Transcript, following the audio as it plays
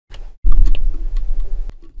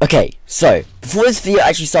Okay, so before this video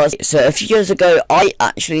actually starts, so a few years ago, I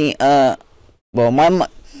actually so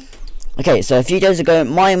a few days ago,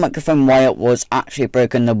 my microphone wire was actually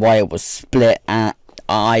broken. The wire was split, and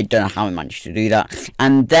I don't know how I managed to do that.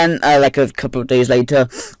 And then, like a couple of days later,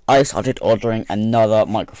 I started ordering another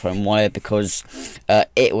microphone wire because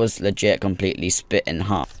it was legit completely split in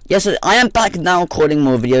half. Yeah, so I am back now recording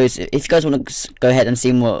more videos. If you guys want to go ahead and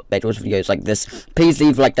see more Bed Wars videos like this, please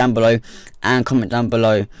leave a like down below and comment down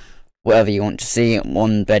below whatever you want to see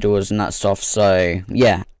on Bed Wars and that stuff. So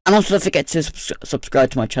yeah. And also don't forget to subscribe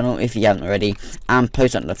to my channel if you haven't already, and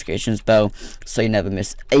post that notifications bell so you never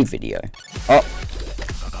miss a video.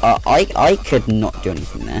 I could not do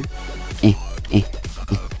anything there.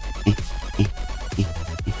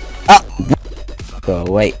 Go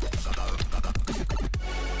away.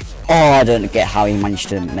 Oh, I don't get how he managed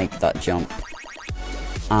to make that jump.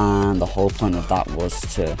 And the whole point of that was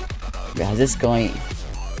to... Has this guy...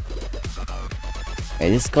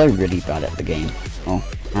 Is this guy really bad at the game? Oh,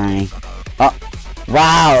 hi. Oh,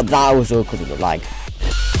 wow, that was all because of the lag.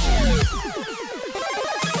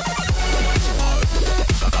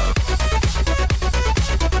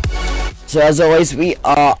 So as always, we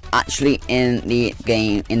are actually in the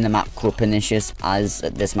game, in the map called Pernicious, as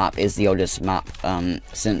this map is the oldest map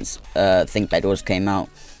since I think Bed Wars came out.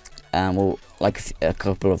 Well, like a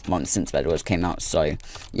couple of months since Bed Wars came out. So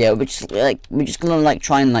yeah, we're just gonna like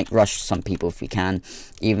try and like rush some people if we can,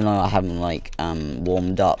 even though I haven't like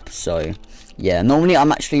warmed up. So yeah, normally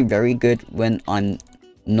I'm actually very good when I'm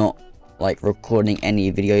not like recording any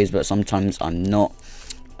videos, but sometimes I'm not.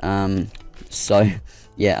 So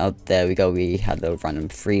yeah, there we go. We had a random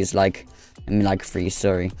freeze lag. Freeze,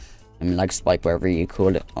 sorry. Lag spike, wherever you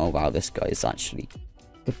call it. Oh wow, this guy is actually...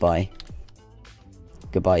 Goodbye.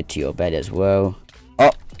 Goodbye to your bed as well.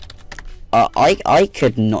 Oh, I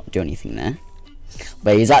could not do anything there.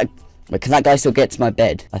 Wait, can that guy still get to my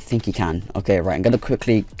bed? I think he can. Okay, right. I'm gonna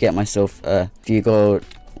quickly get myself a few gold,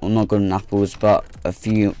 well, not golden apples, but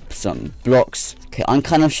some blocks. Okay, I'm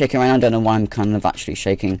kind of shaking right now. I don't know why I'm kind of actually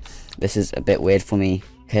shaking. This is a bit weird for me.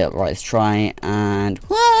 Okay, right. Let's try and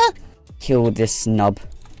kill this snub.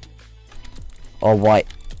 Oh, why?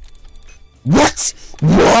 What?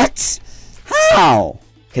 What? How?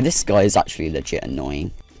 Okay, this guy is actually legit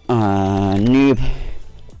annoying. Noob.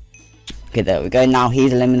 Okay, there we go. Now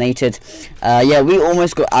he's eliminated. Yeah, we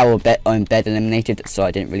almost got our own bed eliminated, so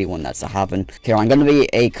I didn't really want that to happen. Okay, I'm gonna be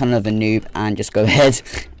a kind of a noob and just go ahead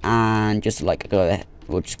and just like go ahead.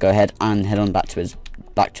 We'll just go ahead and head on back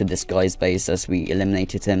to this guy's base as we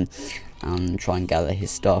eliminated him, and try and gather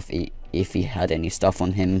his stuff if he had any stuff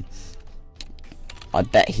on him. I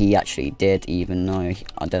bet he actually did, even though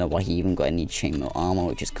I don't know why he even got any chainmail armor,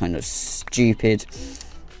 which is kind of stupid.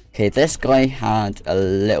 Okay, this guy had a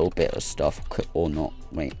little bit of stuff, or not.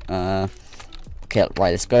 Wait, okay,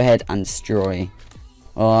 right, let's go ahead and destroy.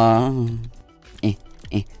 What?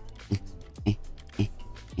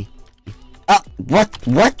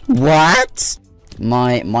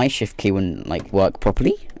 My shift key wouldn't like work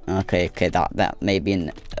properly. Okay, that may be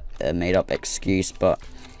a made up excuse, but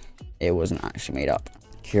it wasn't actually made up.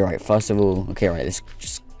 Okay, right, first of all, okay, right, let's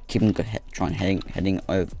just keep on heading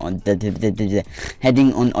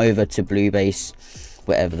on over to blue base,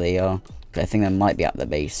 wherever they are. Okay, I think they might be at the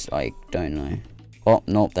base, I don't know. Oh,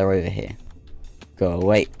 nope, they're over here. Go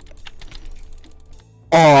away.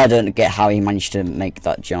 Oh, I don't get how he managed to make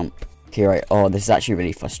that jump. Okay, right, oh, this is actually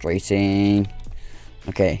really frustrating.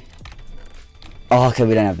 Okay. Oh, okay,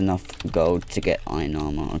 we don't have enough gold to get iron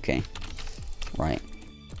armor, okay. Right.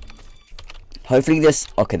 Hopefully this...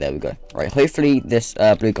 Okay, there we go. Right, hopefully this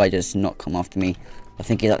blue guy does not come after me. I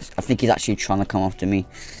think he's actually trying to come after me.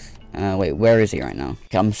 Wait, where is he right now?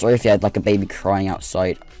 Okay, I'm sorry if you had like a baby crying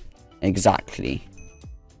outside. Exactly.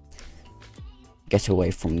 Get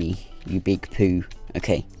away from me, you big poo.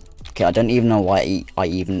 Okay. Okay, I don't even know why I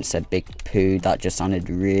even said big poo. That just sounded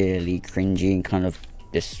really cringy and kind of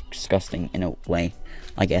disgusting in a way,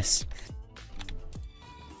 I guess.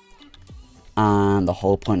 And the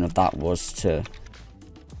whole point of that was to...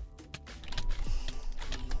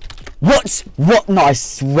 What? No, I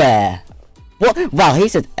swear. What? Wow, he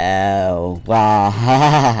said L.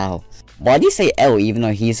 Wow. Why do you say L even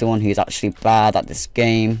though he's the one who's actually bad at this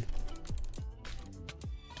game?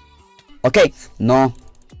 Okay, no.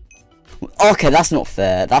 Okay, that's not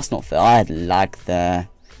fair. That's not fair. I had lag there.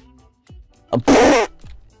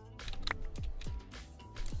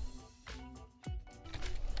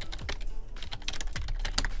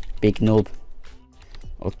 Big noob.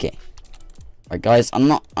 Okay. Right, guys,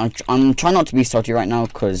 I'm trying not to be salty right now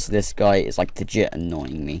because this guy is like legit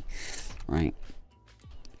annoying me. Right.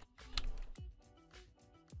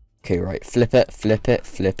 Okay, right. Flip it, flip it,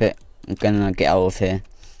 flip it. I'm gonna get out of here.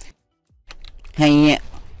 Hey.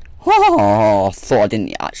 Oh, I thought I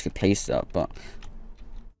didn't actually place that, but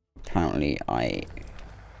apparently I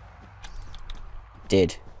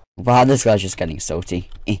did. Wow, this guy's just getting salty.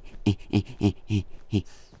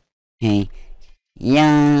 Hey.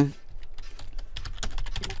 Yeah.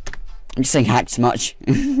 I'm just saying hacked much.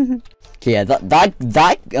 Okay, yeah,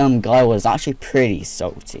 that guy was actually pretty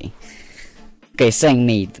salty. Okay, saying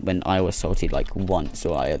me when I was salty like once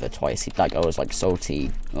or either twice, that guy was like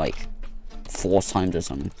salty like 4 times or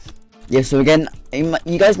something. Yeah, so again,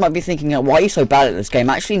 you guys might be thinking, why are you so bad at this game?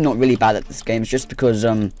 Actually, not really bad at this game. It's just because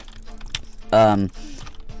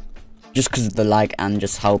just because of the lag and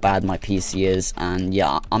just how bad my PC is. And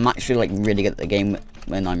yeah, I'm actually like really good at the game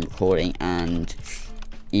when I'm recording, and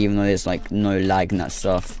even though there's like no lag and that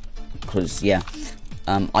stuff, because yeah,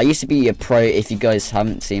 I used to be a pro. If you guys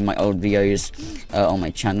haven't seen my old videos on my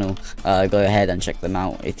channel, go ahead and check them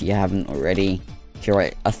out if you haven't already. Okay,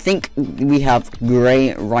 right, I think we have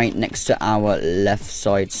grey right next to our left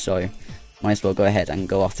side, so might as well go ahead and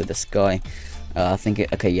go after this guy. I think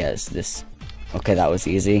okay, yeah, it's this. Okay, that was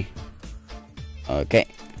easy. Okay,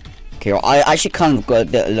 right, I actually kind of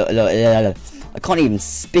got I can't even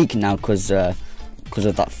speak now because of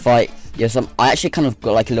that fight. Yes, I actually kind of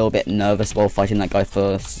got like a little bit nervous while fighting that guy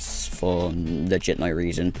first for legit no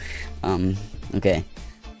reason. Okay.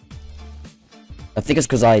 I think it's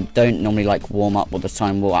because I don't normally like warm up all the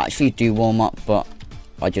time. Well, I actually do warm up, but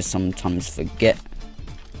I just sometimes forget.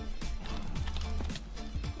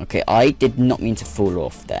 Okay, I did not mean to fall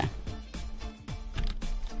off there.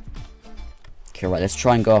 Okay, right, let's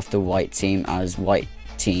try and go after white team, as white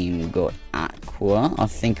team got aqua. I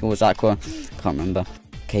think it was aqua. Can't remember.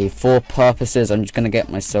 Okay, for purposes, I'm just gonna get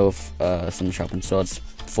myself some sharpened swords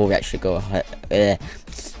before we actually go ahead.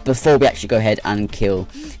 Before we actually go ahead and kill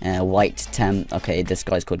white temp. Okay, this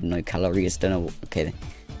guy's called No Calories. Don't know. Okay,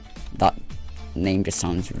 that name just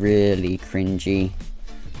sounds really cringy.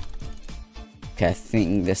 Okay, I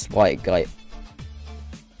think this white guy.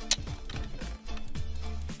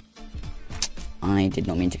 I did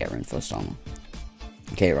not mean to get reinforced armor.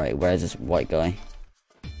 Okay, right. Where's this white guy?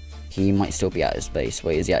 He might still be at his base.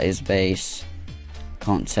 Wait, is he at his base?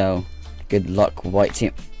 Can't tell. Good luck, white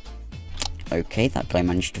team. Okay, that guy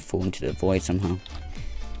managed to fall into the void somehow.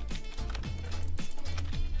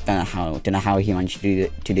 Don't know how he managed to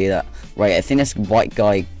do that. Right, I think this white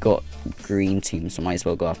guy got green team, so might as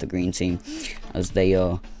well go after green team, as they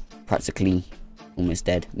are practically almost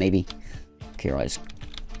dead. Maybe. Okay, right.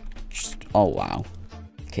 Oh wow.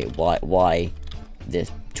 Okay, why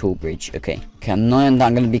this tool bridge? Okay, I'm knowing that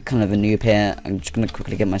I'm gonna be kind of a noob here. I'm just gonna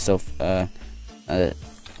quickly get myself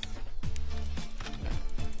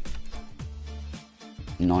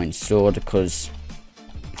 9 sword, because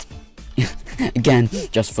again,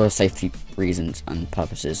 just for safety reasons and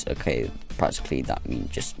purposes. Okay, practically that means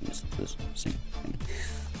just the same thing.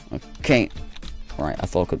 Okay, right, I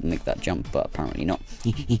thought I could make that jump, but apparently not.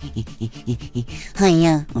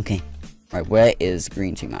 Hiya. Okay, right, where is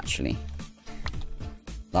green team actually?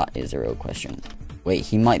 That is a real question. Wait,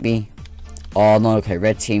 he might be. Oh no, okay,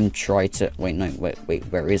 red team tried to. Wait, no, wait,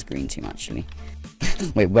 where is green team actually?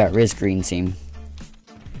 Wait, where is green team?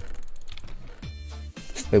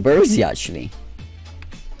 Wait, where is he actually?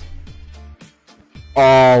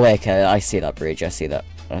 Oh, wait, okay, I see that bridge. I see that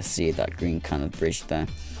green kind of bridge there.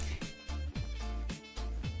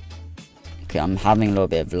 Okay, I'm having a little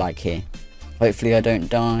bit of lag here. Hopefully I don't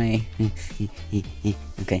die.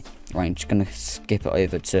 Okay, right, I'm just gonna skip it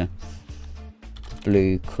over to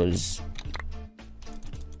blue, cause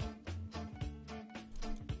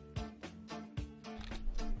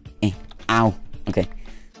ow. Okay.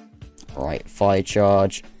 Right, fire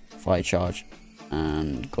charge,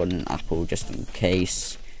 and got an apple just in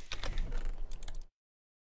case.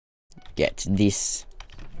 Get this.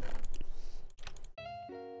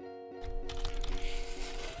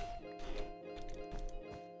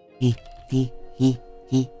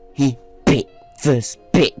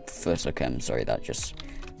 Bit first. Okay, I'm sorry, that just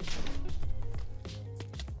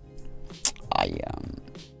I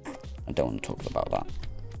don't want to talk about that.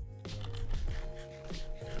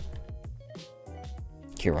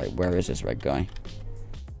 Okay, right, where is this red guy?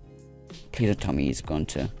 Please don't tell me he's gone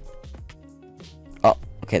to. Oh,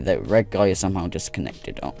 okay, the red guy is somehow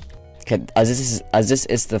disconnected. Oh, okay, as this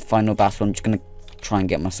is the final battle, I'm just gonna try and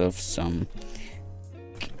get myself some.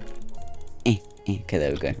 Okay,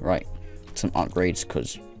 there we go. Right, some upgrades,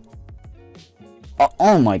 cause.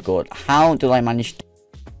 Oh my god, how did I manage to...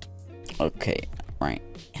 Okay, right.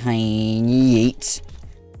 Yeet.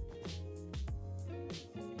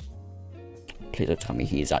 please don't tell me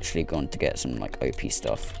he's actually going to get some like OP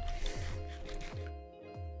stuff.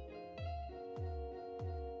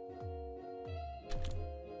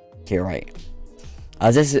 Okay, right.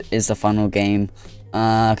 As this is the final game.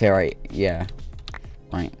 Okay, right. Yeah.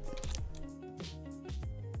 Right.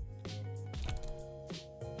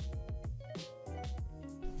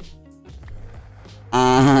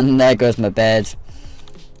 And there goes my bed.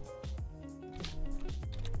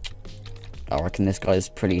 I reckon this guy's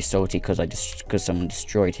pretty salty because someone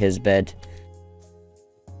destroyed his bed.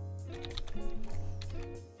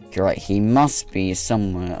 Okay, right, he must be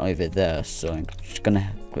somewhere over there, so I'm just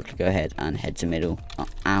gonna quickly go ahead and head to middle.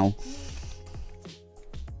 Ow.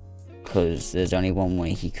 Because there's only one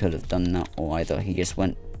way he could have done that, or either he just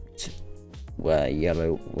went to where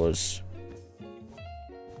yellow was.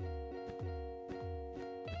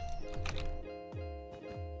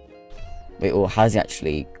 Wait, or has he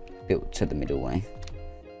actually built to the middle way?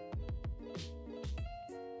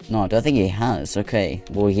 No, I don't think he has. Okay,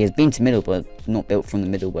 well, he has been to middle, but not built from the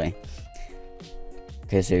middle way.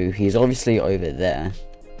 Okay, so he's obviously over there.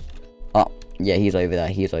 Oh, yeah, he's over there.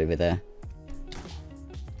 He's over there.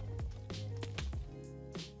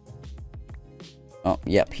 Oh,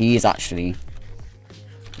 yep, he's actually...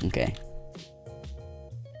 Okay.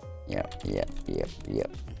 Yep.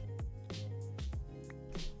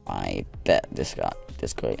 I bet this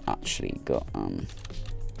guy actually got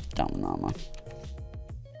diamond armor.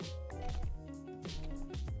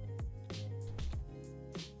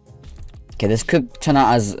 Okay, this could turn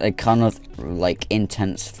out as a kind of like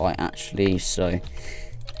intense fight actually, so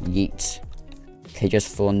yeet. Okay,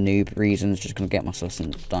 just for noob reasons, just gonna get myself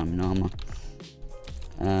some diamond armor.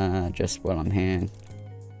 Just while I'm here.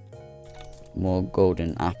 More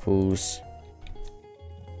golden apples.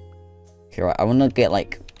 Okay, right, I wanna get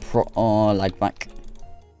like like back.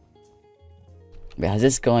 Wait, has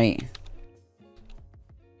this guy...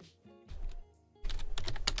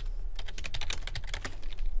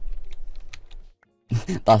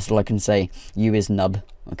 That's all I can say. You is nub.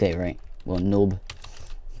 Okay, right. Well, nub.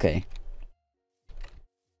 Okay.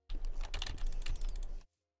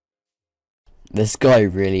 This guy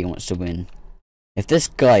really wants to win. If this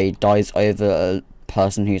guy dies over a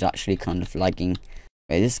person who's actually kind of lagging...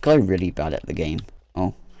 Wait, this guy really bad at the game.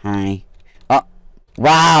 Oh, hi. Oh,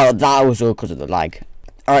 wow, that was all because of the lag.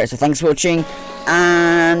 Alright, so thanks for watching,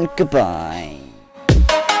 and goodbye.